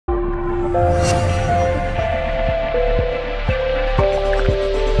Hello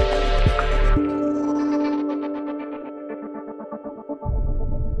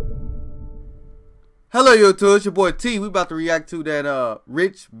YouTube, it's your boy T. We about to react to that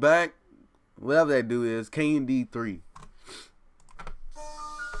Rich Back, whatever that dude is, KND 3.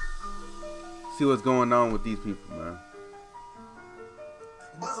 See what's going on with these people, man.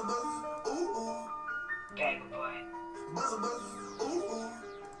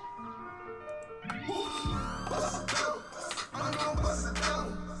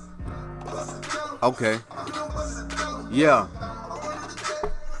 Okay. Yeah.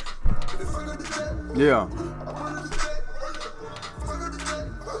 Yeah.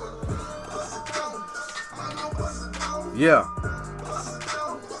 Yeah.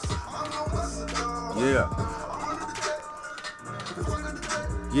 Yeah.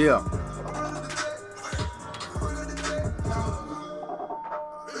 Yeah.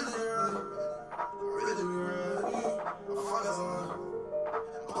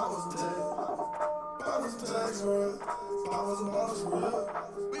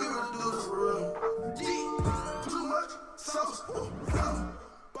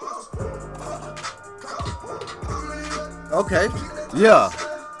 Okay. Yeah.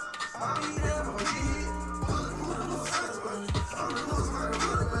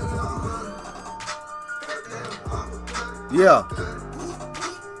 Yeah.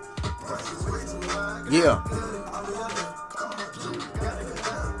 Yeah.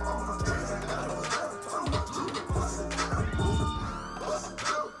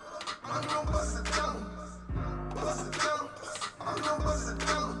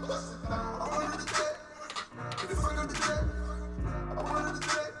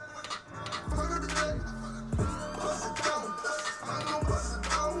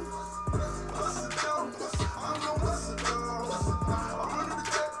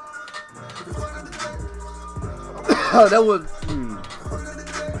 Oh, that was,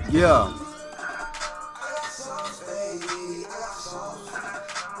 yeah.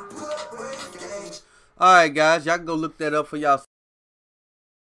 Alright guys, y'all can go look that up for y'all.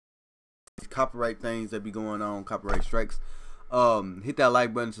 Copyright things that be going on, copyright strikes. Hit that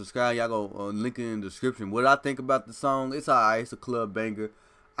like button, subscribe. Y'all go link it in the description. What I think about the song, it's alright, it's a club banger.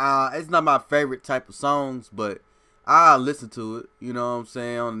 It's not my favorite type of songs, but I listen to it, you know what I'm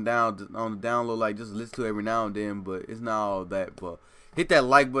saying, on the download, like just listen to it every now and then, but it's not all that. But hit that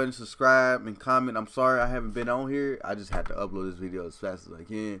like button, subscribe, and comment. I'm sorry I haven't been on here. I just had to upload this video as fast as I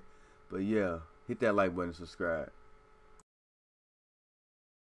can. But yeah, hit that like button, subscribe.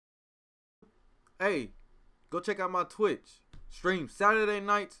 Hey, go check out my Twitch. Stream Saturday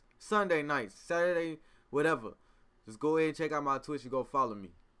nights, Sunday nights, Saturday, whatever. Just go ahead and check out my Twitch and go follow me.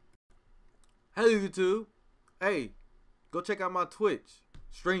 Hey YouTube. Hey, go check out my Twitch.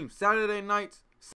 Stream Saturday nights,